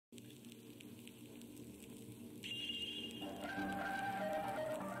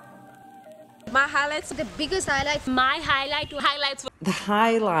My highlights, the biggest highlight. My highlights. The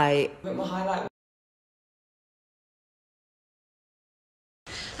highlight. My highlight.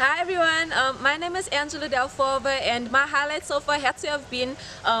 Hi everyone, my name is Angela Delfova, and my highlight so far had to have been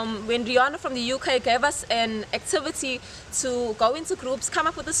when Rihanna from the UK gave us an activity to go into groups, come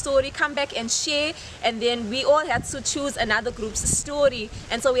up with a story, come back and share, and then we all had to choose another group's story,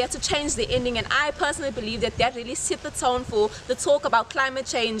 and so we had to change the ending. And I personally believe that that really set the tone for the talk about climate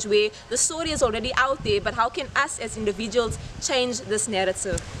change, where the story is already out there, but how can us as individuals change this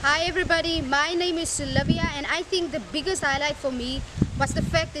narrative? Hi everybody, my name is Olivia, and I think the biggest highlight for me was the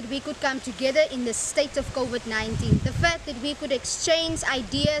fact that we could come together in the state of COVID-19. The fact that we could exchange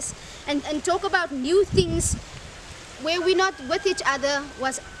ideas and talk about new things where we're not with each other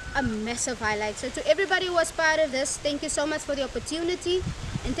was a massive highlight. So to everybody who was part of this, thank you so much for the opportunity,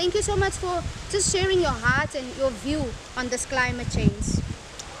 and thank you so much for just sharing your heart and your view on this climate change.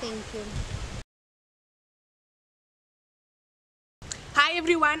 Thank you. Hi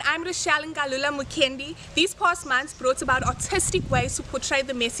everyone, I'm Rochelle Ngalula Mukendi. These past months brought about artistic ways to portray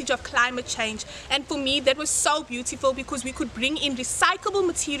the message of climate change, and for me that was so beautiful because we could bring in recyclable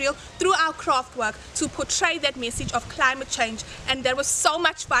material through our craft work to portray that message of climate change, and that was so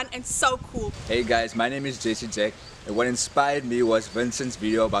much fun and so cool. Hey guys, my name is JC Jack, and what inspired me was Vincent's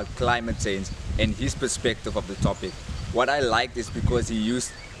video about climate change and his perspective of the topic. What I liked is because he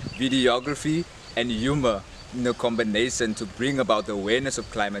used videography and humor in a combination to bring about the awareness of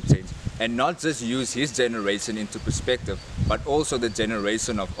climate change, and not just use his generation into perspective, but also the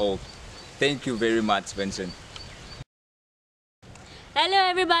generation of old. Thank you very much, Vincent. Hello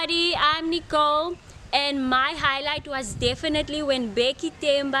everybody, I'm Nicole, and my highlight was definitely when Becky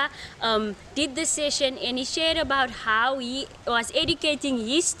Temba did the session, and he shared about how he was educating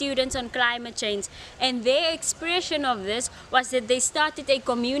his students on climate change, and their expression of this was that they started a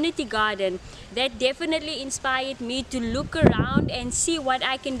community garden. That definitely inspired me to look around and see what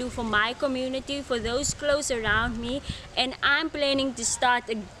I can do for my community, for those close around me, and I'm planning to start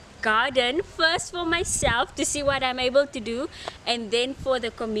a garden first for myself to see what I'm able to do, and then for the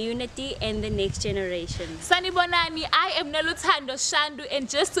community and the next generation. Sanibonani, I am Neluthando Shandu, and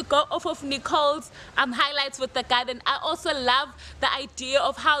just to go off of Nicole's highlights with the garden, I also love the idea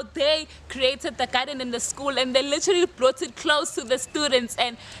of how they created the garden in the school, and they literally brought it close to the students,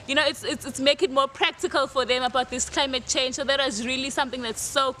 and you know, it's make it more practical for them about this climate change. So that was really something that's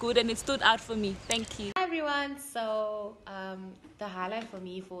so good, and it stood out for me. Thank you. Hi everyone, so the highlight for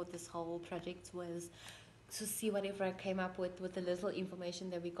me for this whole project was to see whatever I came up with the little information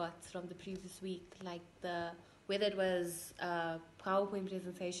that we got from the previous week, like whether it was a PowerPoint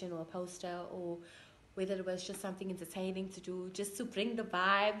presentation or a poster, or whether it was just something entertaining to do, just to bring the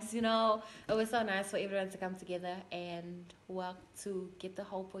vibes, you know. It was so nice for everyone to come together and work to get the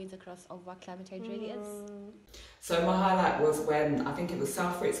whole point across of what climate change really is. So my highlight was when, I think it was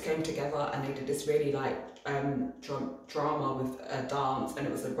South Brits came together and they did this really like drama with a dance, and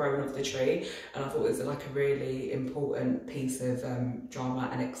it was the growing of the tree, and I thought it was like a really important piece of drama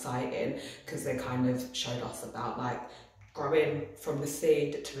and exciting, because they kind of showed us about like growing from the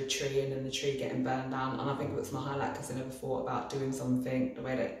seed to a tree and then the tree getting burned down. And I think it was my highlight because I never thought about doing something the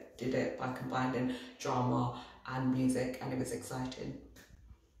way they did it, by combining drama and music, and it was exciting.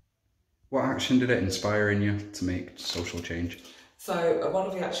 What action did it inspire in you to make social change? So one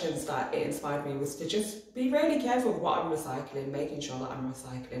of the actions that it inspired me was to just be really careful with what I'm recycling, making sure that I'm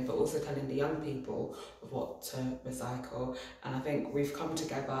recycling, but also telling the young people of what to recycle. And I think we've come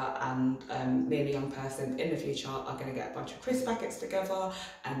together, and me and a young person in the future are going to get a bunch of crisp packets together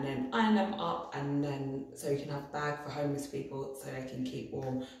and then iron them up, and then so we can have a bag for homeless people so they can keep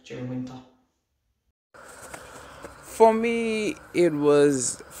warm during winter. For me, it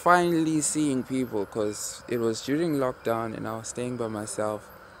was finally seeing people, because it was during lockdown and I was staying by myself,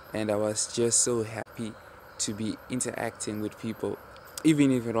 and I was just so happy to be interacting with people,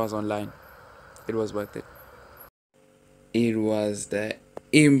 even if it was online. It was worth it. It was the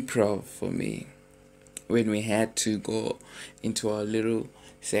improv for me, when we had to go into our little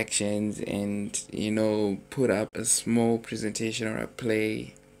sections and, you know, put up a small presentation or a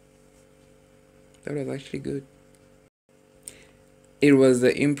play. That was actually good. It was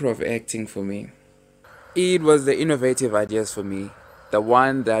the improv acting for me. It was the innovative ideas for me. The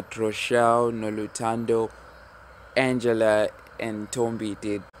one that Rochelle, Nolutando, Angela, and Tombi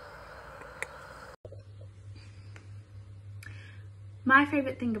did. My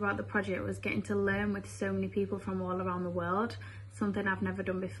favourite thing about the project was getting to learn with so many people from all around the world, something I've never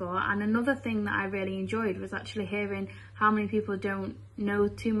done before. And another thing that I really enjoyed was actually hearing how many people don't know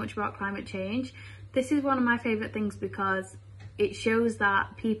too much about climate change. This is one of my favourite things because it shows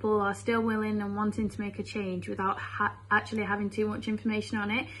that people are still willing and wanting to make a change without actually having too much information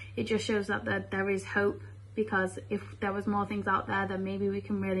on it. It just shows that there is hope, because if there was more things out there, then maybe we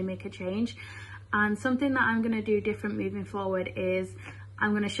can really make a change. And something that I'm going to do different moving forward is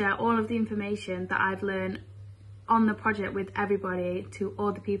I'm going to share all of the information that I've learned on the project with everybody, to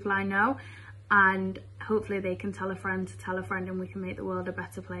all the people I know, and hopefully they can tell a friend to tell a friend, and we can make the world a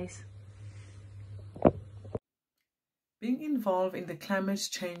better place. Being involved in the climate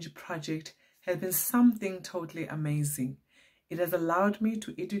change project has been something totally amazing. It has allowed me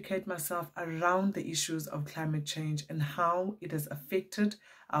to educate myself around the issues of climate change and how it has affected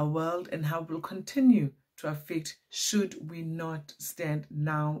our world and how it will continue to affect should we not stand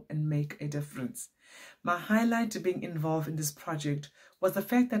now and make a difference. My highlight to being involved in this project was the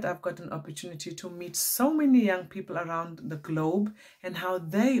fact that I've got an opportunity to meet so many young people around the globe and how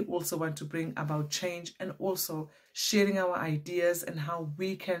they also want to bring about change, and also sharing our ideas and how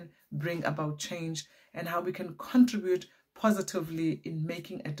we can bring about change and how we can contribute positively in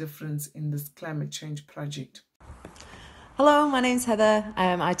making a difference in this climate change project. Hello, my name's Heather.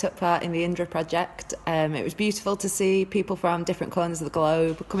 I took part in the INDRA project. It was beautiful to see people from different corners of the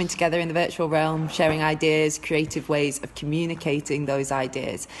globe coming together in the virtual realm, sharing ideas, creative ways of communicating those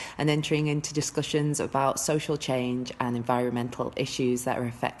ideas, and entering into discussions about social change and environmental issues that are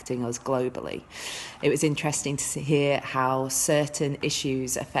affecting us globally. It was interesting to hear how certain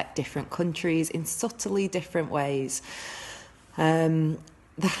issues affect different countries in subtly different ways. The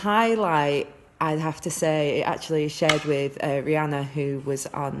highlight, I'd have to say, it actually shared with Rihanna, who was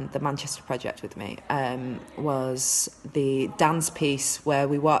on the Manchester project with me, was the dance piece where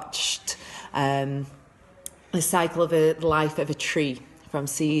we watched the cycle of the life of a tree, from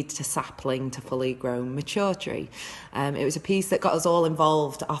seed to sapling to fully grown mature tree. It was a piece that got us all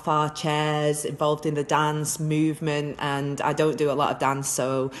involved off our chairs, involved in the dance movement, and I don't do a lot of dance,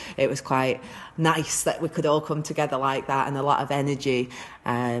 so it was quite nice that we could all come together like that, and a lot of energy,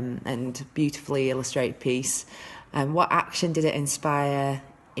 and beautifully illustrated piece. What action did it inspire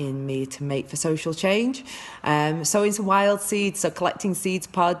in me to make for social change? Sowing some wild seeds, so collecting seeds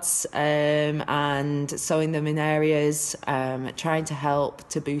pods and sowing them in areas, trying to help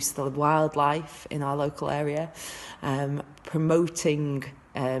to boost the wildlife in our local area, promoting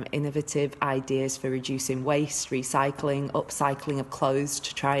innovative ideas for reducing waste, recycling, upcycling of clothes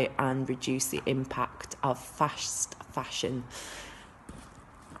to try and reduce the impact of fast fashion.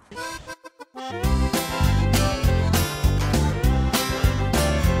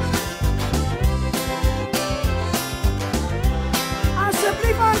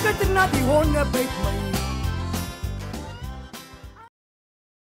 Asseblief, ek het na die honde byt my.